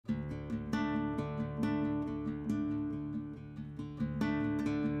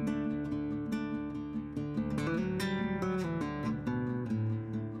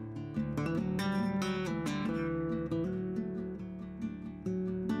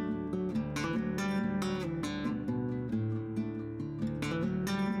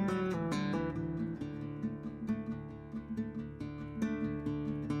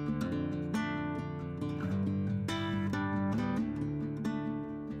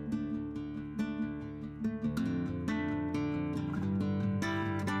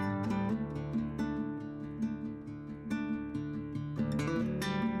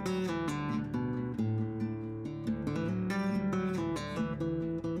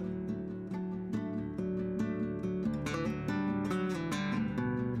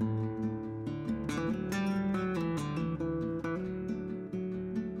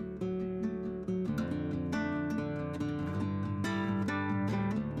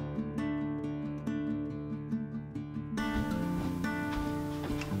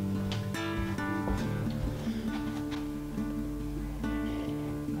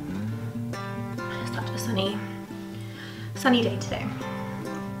sunny day today.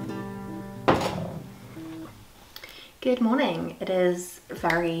 Good morning. It is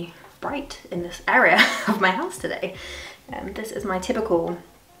very bright in this area of my house today. This is my typical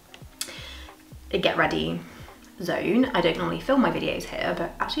get ready zone. I don't normally film my videos here,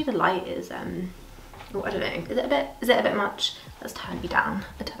 but actually the light is oh, I don't know, is it a bit much? Let's turn you down.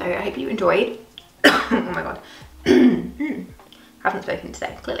 So I hope you enjoyed. Oh my god. Haven't spoken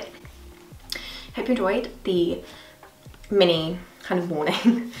today, clearly. Hope you enjoyed the mini kind of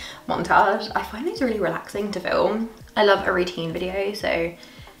morning montage. I find these really relaxing to film. I love a routine video, so I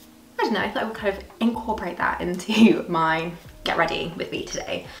don't know, I thought I would kind of incorporate that into my get ready with me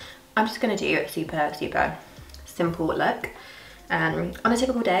today. I'm just gonna do a super simple look. On a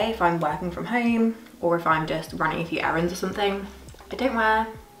typical day, if I'm working from home or if I'm just running a few errands or something, I don't wear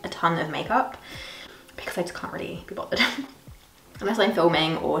a ton of makeup because I just can't really be bothered. Unless I'm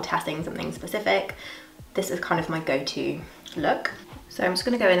filming or testing something specific, this is kind of my go-to look. So I'm just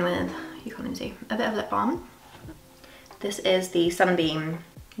gonna go in with, you can't even see, a bit of lip balm. This is the Sunbum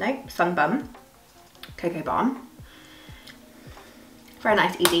Cocoa Balm. Very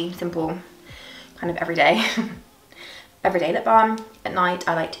nice, easy, simple, kind of everyday lip balm. At night,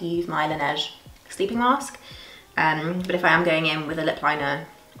 I like to use my Laneige sleeping mask. But if I am going in with a lip liner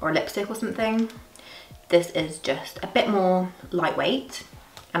or a lipstick or something, this is just a bit more lightweight,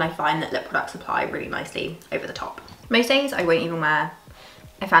 and I find that lip products apply really nicely over the top. Most days I won't even wear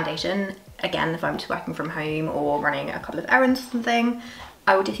a foundation. Again, if I'm just working from home or running a couple of errands or something,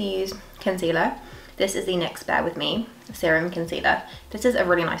 I will just use concealer. This is the NYX Bear With Me Serum Concealer. This is a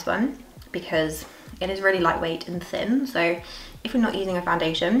really nice one because it is really lightweight and thin, so if you're not using a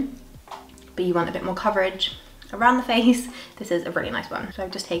foundation but you want a bit more coverage around the face, this is a really nice one. So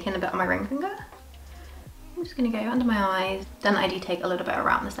I've just taken a bit on my ring finger. I'm just gonna go under my eyes. Then I do take a little bit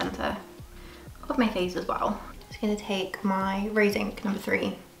around the center of my face as well. Just gonna take my Rose Inc No.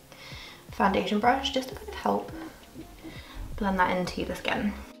 3 foundation brush just to kind of help blend that into the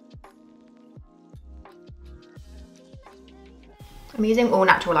skin. I'm using all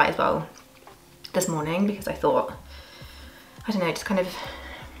natural light as well this morning because I thought, I don't know, just kind of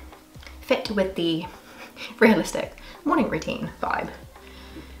fit with the realistic morning routine vibe.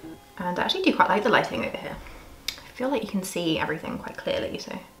 And I actually do quite like the lighting over here. I feel like you can see everything quite clearly,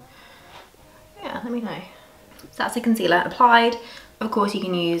 so yeah, let me know. So that's the concealer applied. Of course, you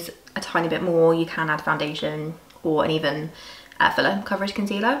can use a tiny bit more. You can add foundation or an even fuller coverage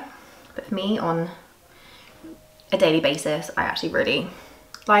concealer. But for me, on a daily basis, I actually really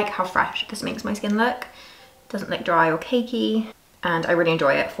like how fresh this makes my skin look. It doesn't look dry or cakey, and I really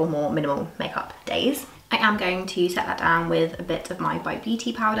enjoy it for more minimal makeup days. I am going to set that down with a bit of my by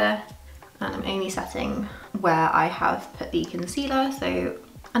Beauty powder, and I'm only setting where I have put the concealer, so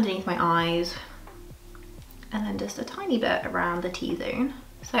underneath my eyes, and then just a tiny bit around the T-zone.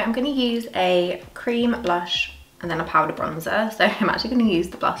 So I'm going to use a cream blush and then a powder bronzer. So I'm actually going to use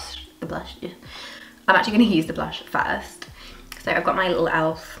the blush first. So I've got my little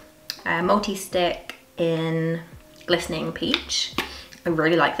e.l.f. multi-stick in Glistening Peach. I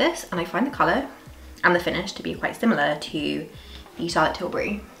really like this, and I find the colour and the finish to be quite similar to the Charlotte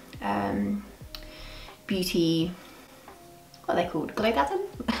Tilbury Beauty, what are they called? Glowgasm?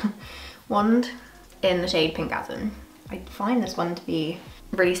 Wand in the shade Pinkgasm. I find this one to be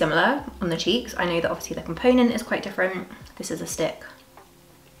really similar on the cheeks. I know that obviously the component is quite different. This is a stick,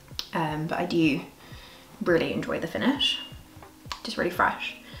 but I do really enjoy the finish. Just really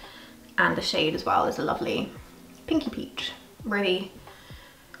fresh. And the shade as well is a lovely pinky peach. Really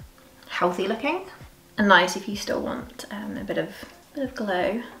healthy looking. And nice if you still want a bit of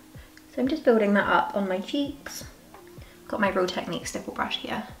glow. So I'm just building that up on my cheeks. Got my Real Technique stipple brush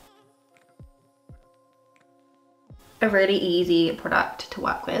here. A really easy product to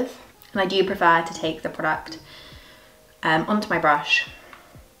work with. And I do prefer to take the product onto my brush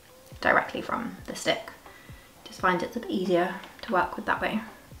directly from the stick. Just find it's a bit easier to work with that way.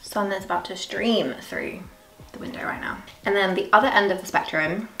 Sun is about to stream through the window right now. And then the other end of the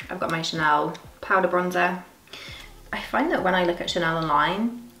spectrum, I've got my Chanel powder bronzer. I find that when I look at Chanel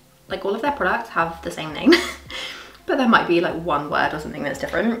online, like all of their products have the same name, but there might be like one word or something that's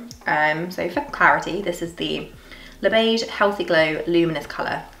different. So for clarity, this is the Le Beige Healthy Glow Luminous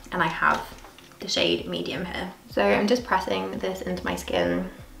Colour, and I have the shade medium here. So I'm just pressing this into my skin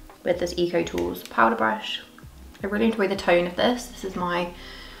with this Eco Tools powder brush. I really enjoy the tone of this. This is my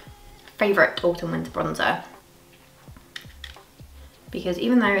favourite autumn winter bronzer, because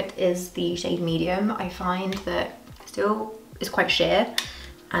even though it is the shade medium, I find that it still is quite sheer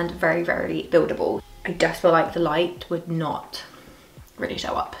and very buildable. I just feel like the light would not really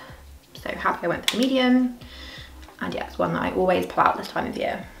show up. So happy I went for the medium. And yeah, it's one that I always pull out this time of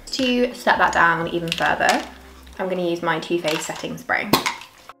year. To set that down even further, I'm going to use my Too Faced setting spray.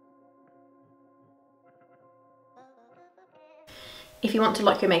 If you want to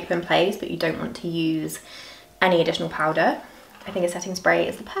lock your makeup in place but you don't want to use any additional powder, I think a setting spray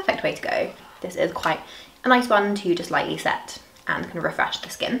is the perfect way to go. This is quite a nice one to just lightly set and kind of refresh the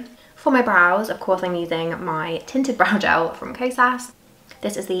skin. For my brows, of course, I'm using my tinted brow gel from Kosas.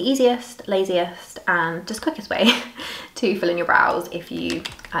 This is the easiest, laziest and just quickest way to fill in your brows if you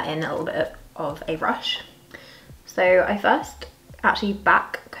are in a little bit of a rush. So I first actually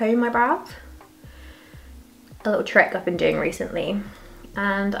back comb my brows. A little trick I've been doing recently,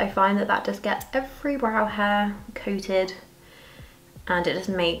 and I find that that just gets every brow hair coated and it just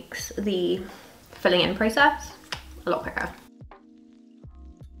makes the filling in process a lot quicker.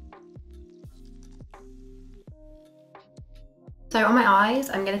 So on my eyes,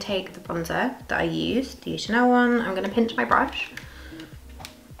 I'm going to take the bronzer that I used, the Chanel one. I'm going to pinch my brush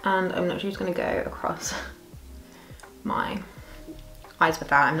and I'm actually just going to go across my eyes with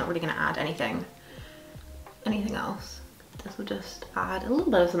that. I'm not really going to add anything else. This will just add a little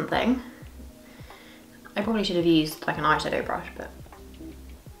bit of something. I probably should have used like an eyeshadow brush, but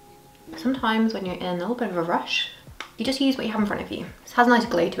sometimes when you're in a little bit of a rush, you just use what you have in front of you. This has a nice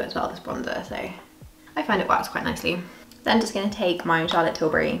glow to it as well, this bronzer, so I find it works quite nicely. Then just going to take my Charlotte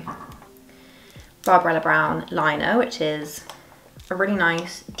Tilbury Barbarella Brown liner, which is a really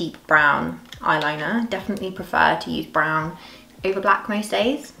nice deep brown eyeliner. Definitely prefer to use brown over black most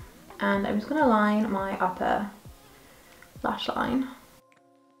days. And I'm just going to line my upper lash line.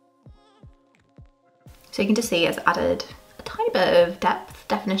 So you can just see it's added a tiny bit of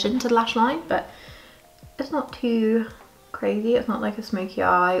definition to the lash line, but it's not too crazy. It's not like a smoky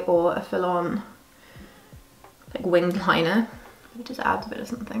eye or a full-on like winged liner. It just adds a bit of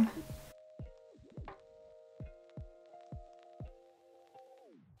something.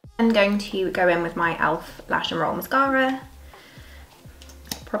 I'm going to go in with my e.l.f. Lash and Roll Mascara.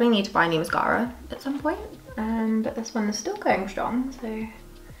 Probably need to buy a new mascara at some point, but this one is still going strong, so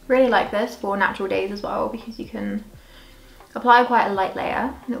really like this for natural days as well, because you can apply quite a light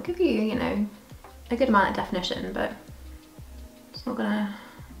layer and it'll give you, you know, a good amount of definition, but it's not gonna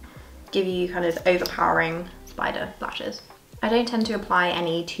give you kind of overpowering spider lashes. I don't tend to apply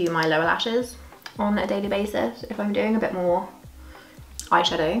any to my lower lashes on a daily basis. If I'm doing a bit more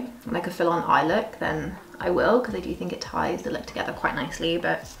eyeshadow, like a full-on eye look, then I will, because I do think it ties the look together quite nicely,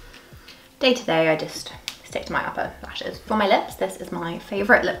 but day to day I just stick to my upper lashes. For my lips, this is my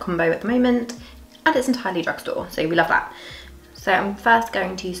favourite lip combo at the moment, and it's entirely drugstore, so we love that. So I'm first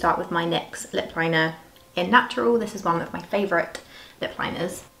going to start with my NYX lip liner in Natural. This is one of my favourite lip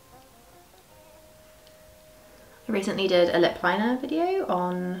liners. I recently did a lip liner video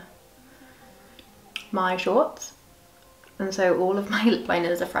on my shorts, and so all of my lip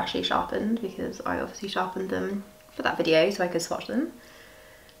liners are freshly sharpened because I obviously sharpened them for that video so I could swatch them.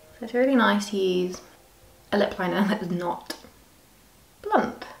 So it's really nice to use a lip liner that is not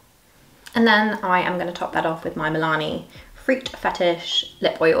blunt. And then I am going to top that off with my Milani Fruit Fetish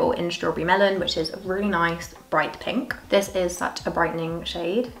lip oil in Strawberry Melon, which is a really nice bright pink. This is such a brightening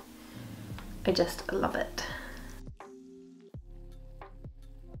shade. I just love it.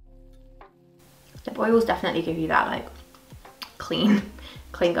 Lip oils definitely give you that like clean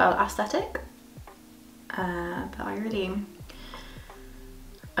girl aesthetic, but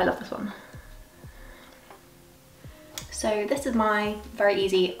I love this one. So this is my very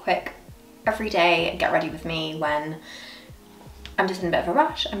easy, quick, everyday get ready with me when I'm just in a bit of a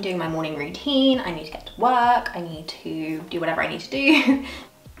rush. I'm doing my morning routine, I need to get to work, I need to do whatever I need to do.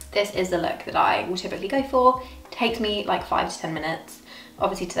 This is the look that I will typically go for. It takes me like 5 to 10 minutes.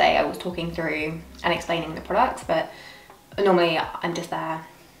 Obviously today I was talking through and explaining the products, but normally I'm just there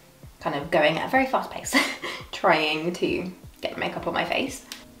kind of going at a very fast pace, trying to get makeup on my face.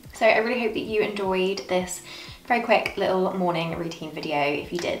 So I really hope that you enjoyed this very quick little morning routine video.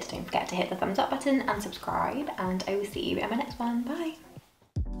 If you did, don't forget to hit the thumbs up button and subscribe, and I will see you in my next one. Bye.